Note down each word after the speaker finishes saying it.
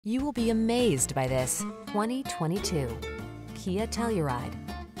You will be amazed by this 2022 Kia Telluride.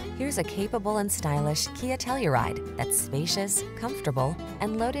 Here's a capable and stylish Kia Telluride that's spacious, comfortable,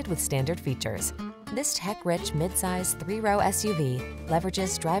 and loaded with standard features. This tech-rich midsize 3-row SUV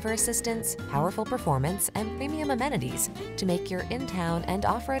leverages driver assistance, powerful performance, and premium amenities to make your in-town and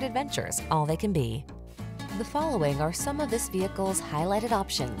off-road adventures all they can be. The following are some of this vehicle's highlighted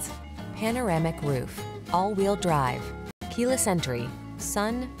options: panoramic roof, all-wheel drive, keyless entry,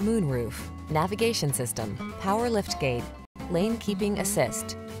 sun, moonroof, navigation system, power liftgate, lane keeping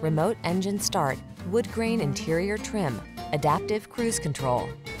assist, remote engine start, wood grain interior trim, adaptive cruise control.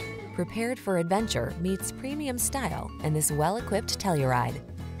 Prepared for adventure meets premium style in this well-equipped Telluride.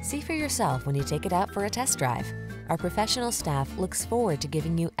 See for yourself when you take it out for a test drive. Our professional staff looks forward to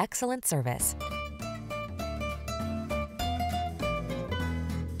giving you excellent service.